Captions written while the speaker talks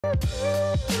Volvo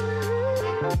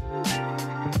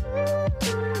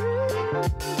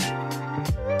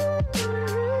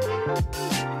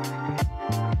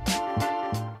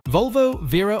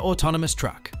Vera autonomous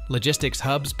truck. Logistics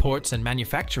hubs, ports, and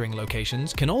manufacturing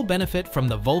locations can all benefit from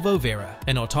the Volvo Vera,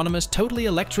 an autonomous, totally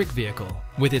electric vehicle.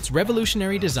 With its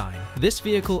revolutionary design, this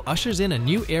vehicle ushers in a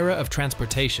new era of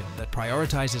transportation that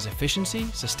prioritizes efficiency,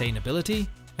 sustainability,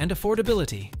 and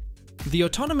affordability. The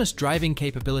autonomous driving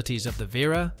capabilities of the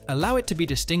Vera allow it to be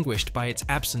distinguished by its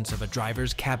absence of a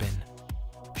driver's cabin.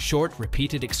 Short,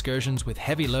 repeated excursions with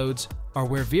heavy loads are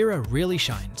where Vera really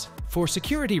shines. For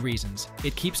security reasons,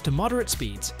 it keeps to moderate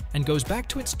speeds and goes back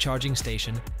to its charging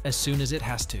station as soon as it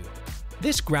has to.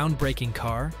 This groundbreaking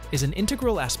car is an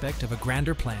integral aspect of a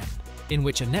grander plan, in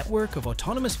which a network of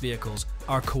autonomous vehicles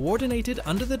are coordinated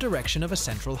under the direction of a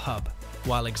central hub.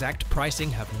 While exact pricing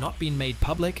have not been made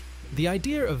public, the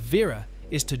idea of Vera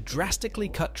is to drastically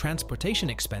cut transportation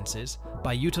expenses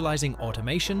by utilizing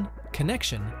automation,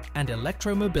 connection, and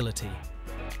electromobility.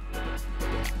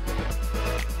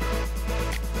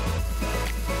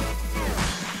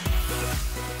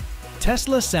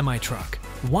 Tesla Semi-Truck.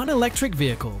 One electric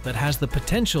vehicle that has the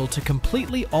potential to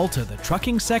completely alter the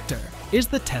trucking sector is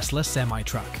the Tesla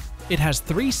Semi-Truck. It has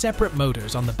 3 separate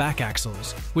motors on the back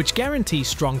axles, which guarantee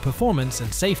strong performance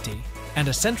and safety, and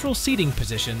a central seating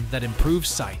position that improves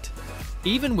sight.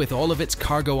 Even with all of its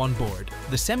cargo on board,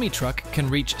 the semi-truck can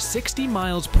reach 60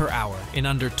 miles per hour in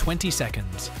under 20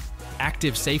 seconds.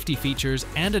 Active safety features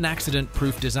and an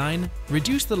accident-proof design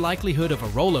reduce the likelihood of a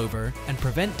rollover and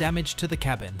prevent damage to the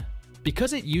cabin.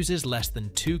 Because it uses less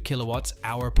than 2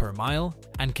 kilowatts-hour per mile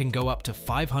and can go up to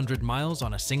 500 miles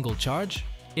on a single charge,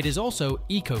 it is also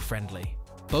eco-friendly.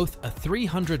 Both a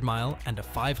 300-mile and a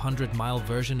 500-mile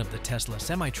version of the Tesla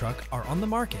Semi-Truck are on the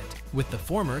market, with the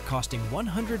former costing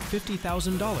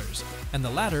 $150,000 and the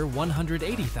latter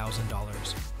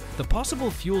 $180,000. The possible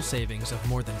fuel savings of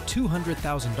more than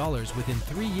 $200,000 within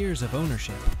 3 years of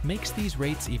ownership makes these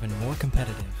rates even more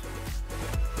competitive.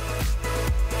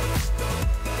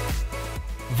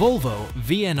 Volvo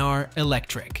VNR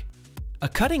Electric. A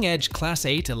cutting-edge Class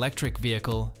 8 electric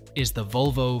vehicle is the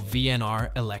Volvo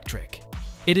VNR Electric.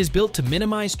 It is built to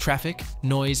minimize traffic,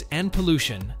 noise, and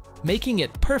pollution, making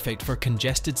it perfect for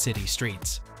congested city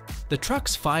streets. The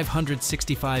truck's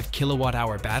 565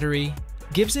 kilowatt-hour battery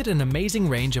gives it an amazing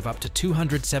range of up to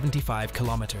 275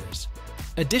 kilometers.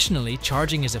 Additionally,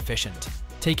 charging is efficient,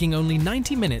 taking only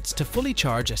 90 minutes to fully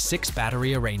charge a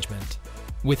 6-battery arrangement.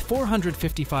 With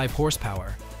 455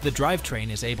 horsepower, the drivetrain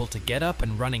is able to get up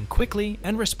and running quickly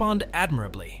and respond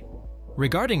admirably.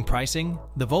 Regarding pricing,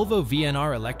 the Volvo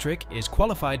VNR Electric is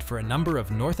qualified for a number of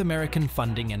North American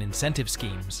funding and incentive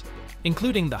schemes,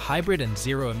 including the Hybrid and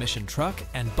Zero-Emission Truck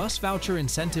and Bus Voucher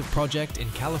Incentive Project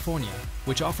in California,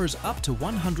 which offers up to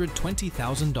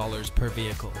 $120,000 per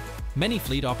vehicle. Many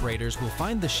fleet operators will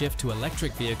find the shift to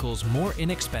electric vehicles more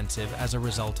inexpensive as a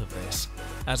result of this.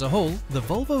 As a whole, the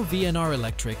Volvo VNR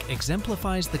Electric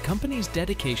exemplifies the company's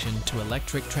dedication to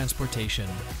electric transportation.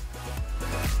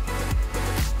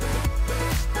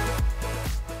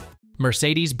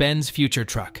 Mercedes-Benz Future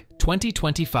Truck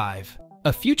 2025.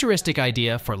 A futuristic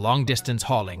idea for long-distance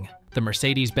hauling, the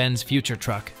Mercedes-Benz Future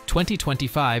Truck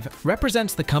 2025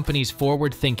 represents the company's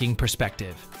forward-thinking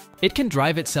perspective. It can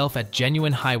drive itself at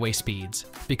genuine highway speeds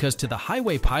because to the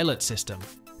highway pilot system,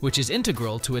 which is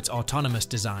integral to its autonomous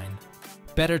design.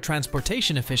 Better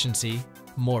transportation efficiency,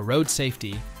 more road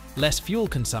safety, less fuel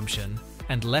consumption,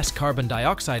 and less carbon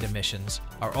dioxide emissions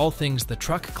are all things the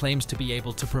truck claims to be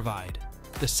able to provide.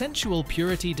 The sensual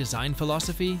purity design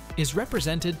philosophy is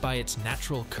represented by its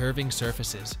natural curving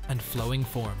surfaces and flowing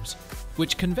forms,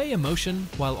 which convey emotion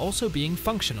while also being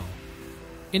functional.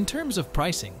 In terms of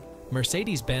pricing,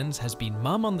 Mercedes-Benz has been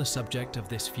mum on the subject of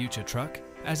this future truck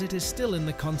as it is still in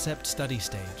the concept study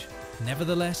stage.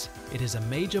 Nevertheless, it is a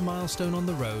major milestone on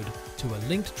the road to a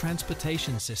linked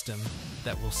transportation system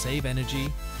that will save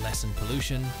energy, lessen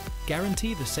pollution,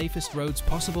 guarantee the safest roads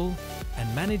possible,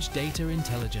 and manage data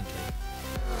intelligently.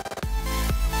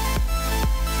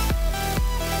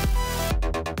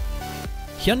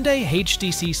 Hyundai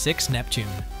HDC6 Neptune.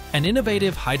 An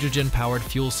innovative hydrogen-powered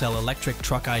fuel cell electric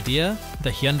truck idea,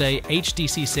 the Hyundai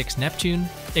HDC6 Neptune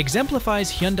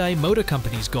exemplifies Hyundai Motor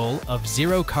Company's goal of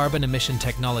zero carbon emission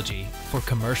technology for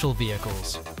commercial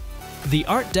vehicles. The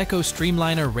Art Deco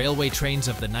streamliner railway trains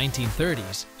of the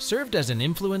 1930s served as an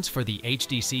influence for the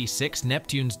HDC6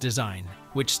 Neptune's design,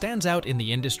 which stands out in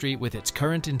the industry with its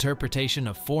current interpretation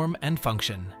of form and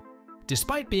function.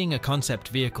 Despite being a concept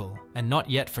vehicle and not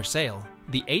yet for sale,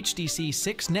 the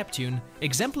HDC6 Neptune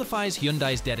exemplifies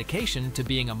Hyundai's dedication to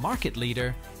being a market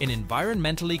leader in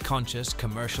environmentally conscious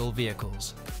commercial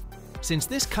vehicles. Since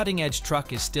this cutting-edge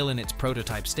truck is still in its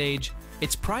prototype stage,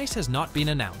 its price has not been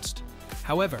announced.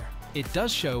 However, it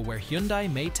does show where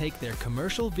Hyundai may take their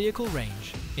commercial vehicle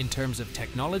range in terms of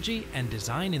technology and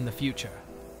design in the future.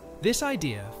 This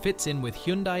idea fits in with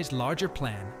Hyundai's larger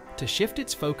plan to shift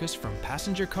its focus from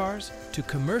passenger cars to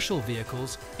commercial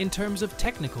vehicles in terms of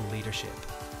technical leadership.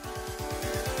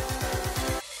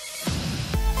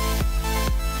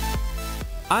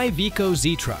 Iveco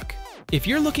Z Truck. If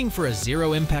you're looking for a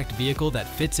zero-impact vehicle that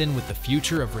fits in with the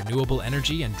future of renewable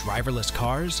energy and driverless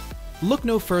cars, look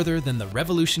no further than the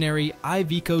revolutionary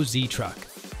Iveco Z Truck.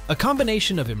 A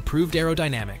combination of improved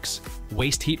aerodynamics,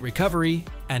 waste heat recovery,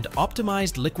 and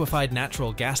optimized liquefied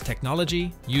natural gas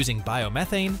technology using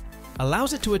biomethane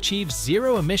allows it to achieve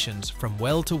zero emissions from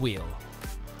well to wheel.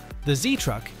 The Z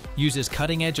Truck uses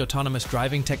cutting-edge autonomous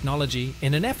driving technology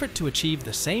in an effort to achieve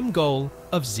the same goal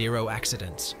of zero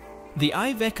accidents. The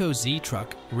Iveco Z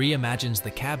Truck reimagines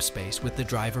the cab space with the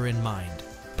driver in mind,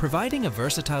 providing a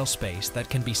versatile space that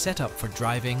can be set up for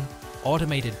driving,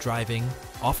 automated driving,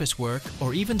 office work,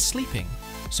 or even sleeping,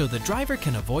 so the driver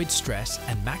can avoid stress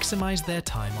and maximize their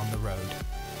time on the road.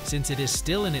 Since it is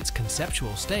still in its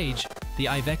conceptual stage, the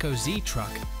Iveco Z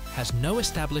Truck has no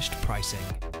established pricing.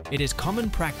 It is common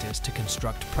practice to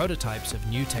construct prototypes of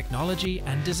new technology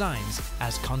and designs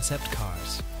as concept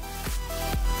cars.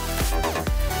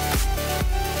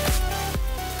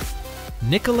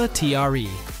 Nickeola TR.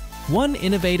 One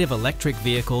innovative electric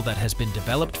vehicle that has been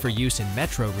developed for use in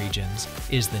metro regions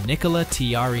is the Nickeola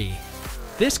TR.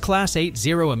 This Class 8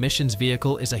 zero-emissions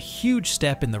vehicle is a huge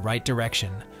step in the right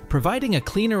direction, providing a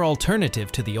cleaner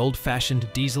alternative to the old-fashioned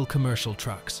diesel commercial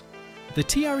trucks. The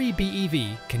TRE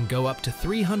BEV can go up to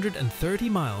 330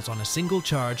 miles on a single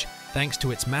charge thanks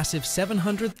to its massive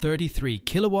 733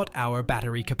 kilowatt-hour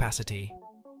battery capacity.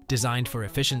 Designed for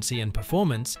efficiency and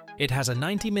performance, it has a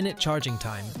 90-minute charging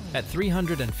time at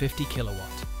 350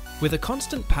 kilowatt. With a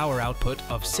constant power output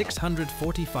of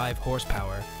 645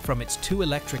 horsepower from its two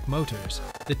electric motors,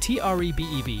 the TRE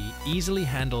BEV easily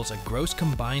handles a gross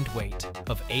combined weight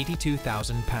of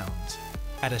 82,000 pounds.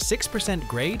 At a 6%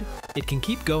 grade, it can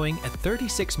keep going at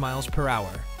 36 miles per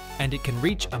hour, and it can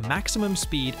reach a maximum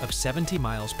speed of 70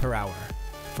 miles per hour.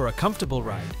 For a comfortable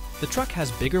ride, the truck has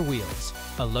bigger wheels,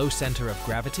 a low center of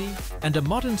gravity, and a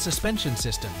modern suspension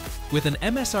system. With an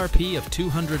MSRP of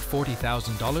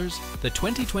 $240,000, the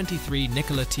 2023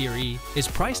 Nickeola TR is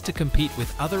priced to compete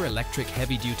with other electric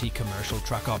heavy-duty commercial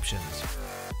truck options.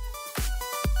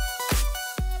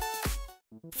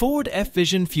 Ford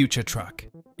F-Vision Future Truck.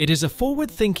 It is a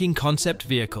forward-thinking concept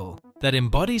vehicle that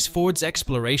embodies Ford's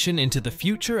exploration into the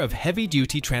future of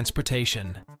heavy-duty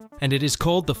transportation, and it is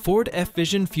called the Ford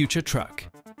F-Vision Future Truck.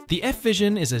 The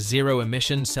F-Vision is a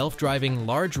zero-emission, self-driving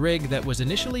large rig that was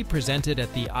initially presented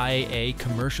at the IAA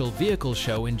Commercial Vehicle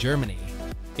Show in Germany.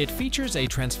 It features a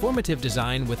transformative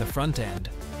design with a front end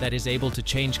that is able to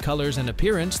change colors and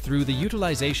appearance through the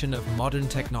utilization of modern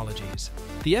technologies.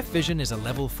 The F-Vision is a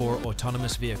Level 4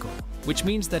 autonomous vehicle, which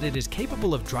means that it is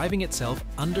capable of driving itself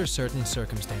under certain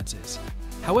circumstances.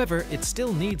 However, it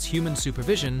still needs human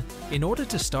supervision in order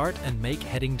to start and make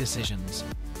heading decisions.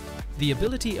 The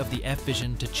ability of the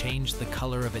F-Vision to change the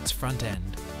color of its front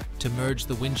end, to merge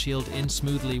the windshield in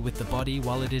smoothly with the body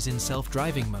while it is in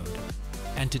self-driving mode,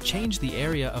 and to change the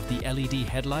area of the LED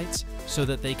headlights so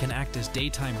that they can act as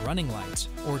daytime running lights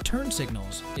or turn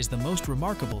signals is the most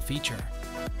remarkable feature.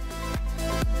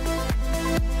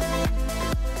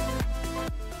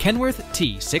 Kenworth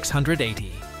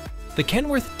T680. The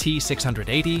Kenworth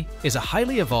T680 is a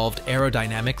highly evolved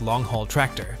aerodynamic long-haul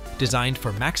tractor designed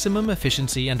for maximum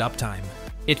efficiency and uptime.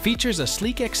 It features a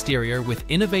sleek exterior with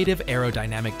innovative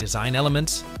aerodynamic design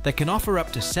elements that can offer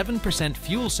up to 7%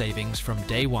 fuel savings from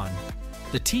day one.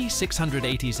 The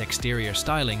T680's exterior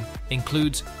styling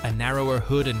includes a narrower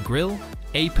hood and grille,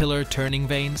 A-pillar turning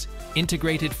vanes,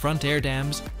 integrated front air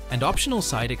dams, and optional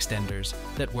side extenders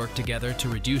that work together to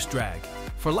reduce drag.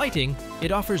 For lighting,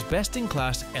 it offers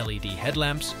best-in-class LED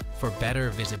headlamps for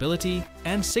better visibility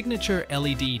and signature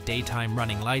LED daytime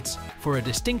running lights for a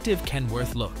distinctive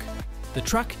Kenworth look. The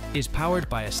truck is powered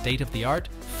by a state-of-the-art,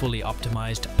 fully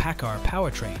optimized PACCAR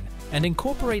powertrain and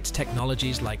incorporates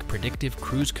technologies like predictive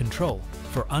cruise control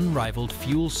for unrivaled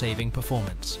fuel-saving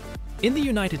performance. In the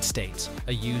United States,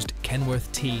 a used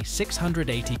Kenworth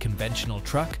T680 conventional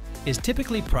truck is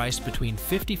typically priced between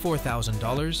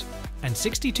 $54,000 and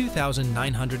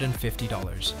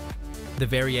 $62,950. The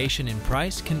variation in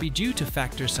price can be due to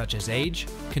factors such as age,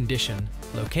 condition,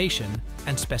 location,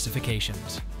 and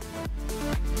specifications.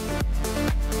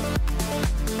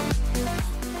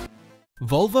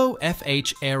 Volvo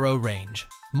FH Aero range.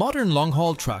 Modern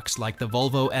long-haul trucks like the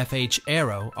Volvo FH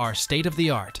Aero are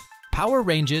state-of-the-art. Power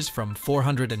ranges from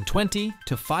 420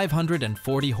 to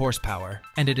 540 horsepower,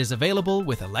 and it is available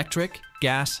with electric,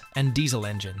 gas, and diesel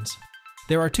engines.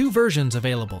 There are two versions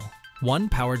available, one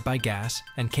powered by gas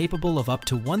and capable of up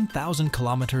to 1,000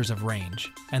 kilometers of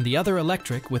range, and the other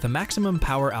electric with a maximum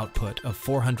power output of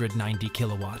 490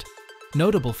 kilowatt.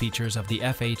 Notable features of the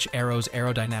FH Aero's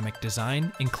aerodynamic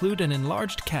design include an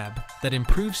enlarged cab that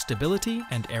improves stability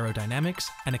and aerodynamics,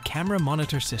 and a camera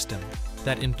monitor system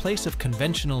that, in place of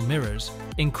conventional mirrors,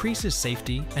 increases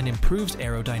safety and improves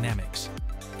aerodynamics.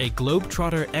 A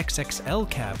Globetrotter XXL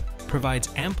cab provides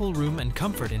ample room and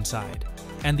comfort inside,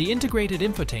 and the integrated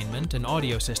infotainment and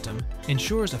audio system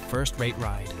ensures a first-rate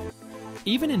ride.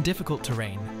 Even in difficult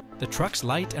terrain, the truck's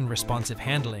light and responsive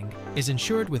handling is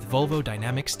ensured with Volvo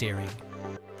dynamic steering.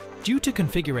 Due to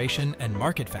configuration and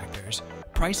market factors,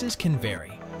 prices can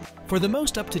vary. For the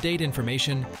most up-to-date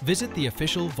information, visit the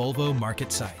official Volvo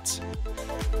market sites.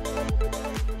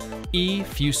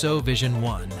 Fuso Vision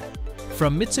 1.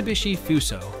 From Mitsubishi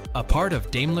Fuso, a part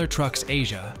of Daimler Trucks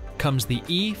Asia, comes the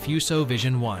Fuso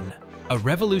Vision 1. A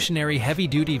revolutionary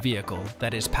heavy-duty vehicle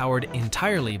that is powered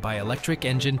entirely by electric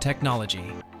engine technology.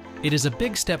 It is a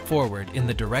big step forward in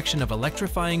the direction of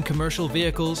electrifying commercial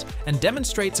vehicles and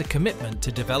demonstrates a commitment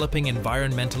to developing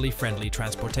environmentally friendly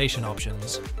transportation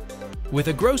options. With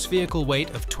a gross vehicle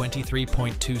weight of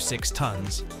 23.26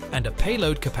 tons and a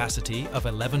payload capacity of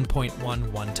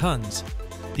 11.11 tons,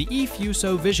 the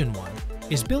Fuso Vision 1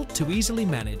 is built to easily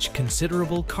manage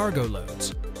considerable cargo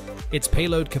loads. Its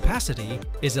payload capacity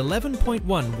is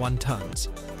 11.11 tons.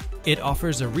 It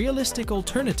offers a realistic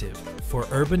alternative for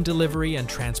urban delivery and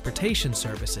transportation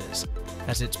services,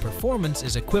 as its performance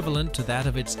is equivalent to that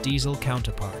of its diesel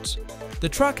counterparts. The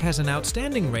truck has an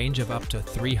outstanding range of up to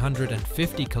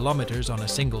 350 kilometers on a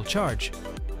single charge,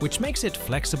 which makes it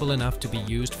flexible enough to be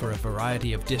used for a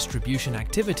variety of distribution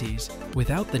activities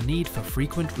without the need for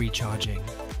frequent recharging.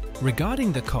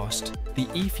 Regarding the cost, the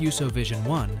Fuso Vision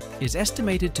 1 is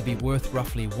estimated to be worth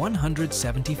roughly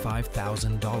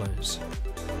 $175,000.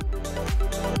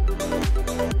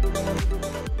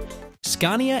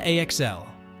 Scania AXL.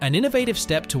 An innovative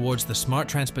step towards the smart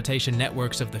transportation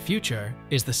networks of the future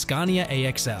is the Scania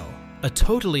AXL, a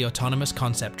totally autonomous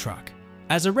concept truck.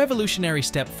 As a revolutionary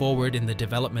step forward in the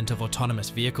development of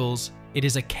autonomous vehicles, it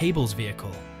is a cables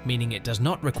vehicle, meaning it does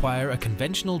not require a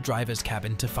conventional driver's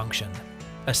cabin to function.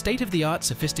 A state-of-the-art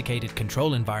sophisticated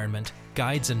control environment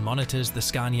guides and monitors the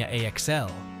Scania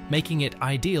AXL, making it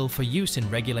ideal for use in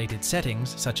regulated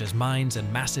settings such as mines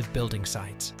and massive building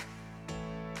sites.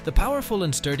 The powerful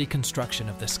and sturdy construction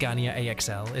of the Scania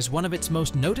AXL is one of its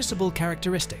most noticeable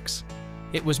characteristics.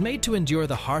 It was made to endure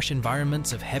the harsh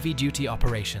environments of heavy-duty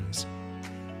operations.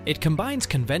 It combines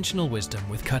conventional wisdom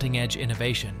with cutting-edge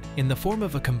innovation in the form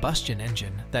of a combustion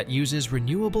engine that uses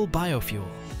renewable biofuel.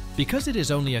 Because it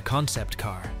is only a concept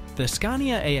car, the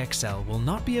Scania AXL will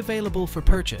not be available for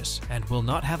purchase and will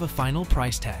not have a final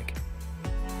price tag.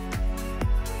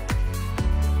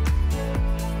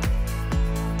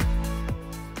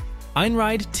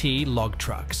 Einride TLog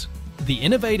trucks. The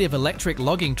innovative electric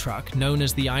logging truck known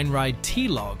as the Einride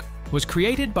TLog was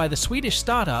created by the Swedish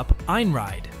startup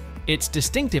Einride. Its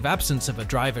distinctive absence of a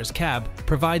driver's cab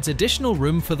provides additional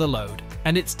room for the load,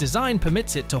 and its design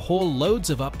permits it to haul loads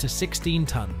of up to 16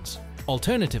 tons.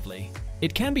 Alternatively,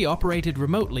 it can be operated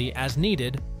remotely as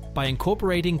needed by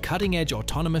incorporating cutting-edge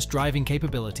autonomous driving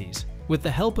capabilities with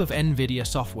the help of NVIDIA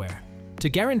software. To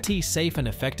guarantee safe and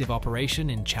effective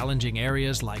operation in challenging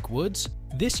areas like woods,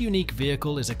 this unique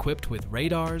vehicle is equipped with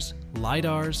radars,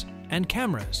 lidars, and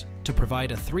cameras to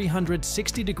provide a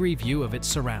 360-degree view of its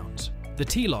surrounds. The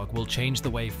TLog will change the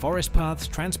way forest paths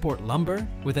transport lumber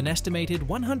with an estimated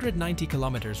 190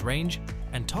 kilometers range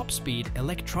and top speed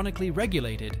electronically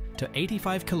regulated to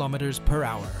 85 kilometers per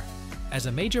hour. As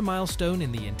a major milestone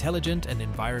in the intelligent and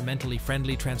environmentally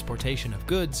friendly transportation of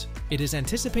goods, it is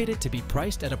anticipated to be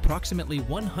priced at approximately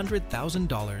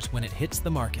 $100,000 when it hits the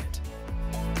market.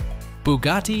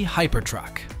 Bugatti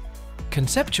Hypertruck.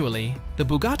 Conceptually, the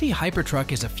Bugatti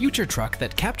Hypertruck is a future truck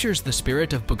that captures the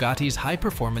spirit of Bugatti's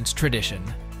high-performance tradition.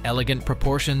 Elegant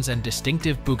proportions and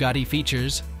distinctive Bugatti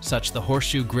features, such the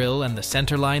horseshoe grille and the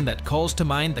centerline that calls to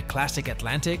mind the classic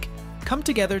Atlantic, come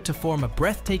together to form a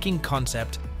breathtaking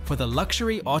concept for the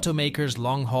luxury automaker's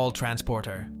long-haul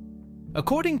transporter.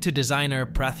 According to designer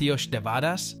Prathyush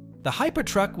Devadas, the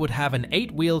Hypertruck would have an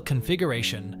 8-wheel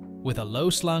configuration with a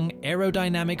low-slung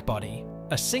aerodynamic body,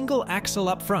 a single axle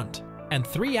up front, and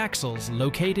 3 axles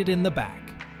located in the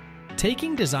back.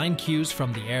 Taking design cues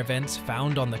from the air vents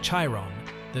found on the Chiron,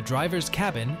 the driver's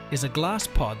cabin is a glass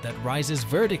pod that rises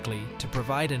vertically to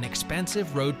provide an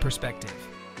expansive road perspective.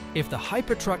 If the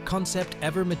hypertruck concept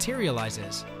ever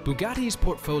materializes, Bugatti's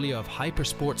portfolio of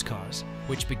hypersports cars,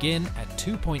 which begin at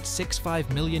 2.65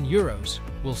 million euros,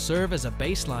 will serve as a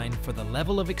baseline for the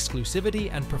level of exclusivity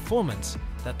and performance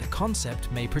that the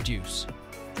concept may produce.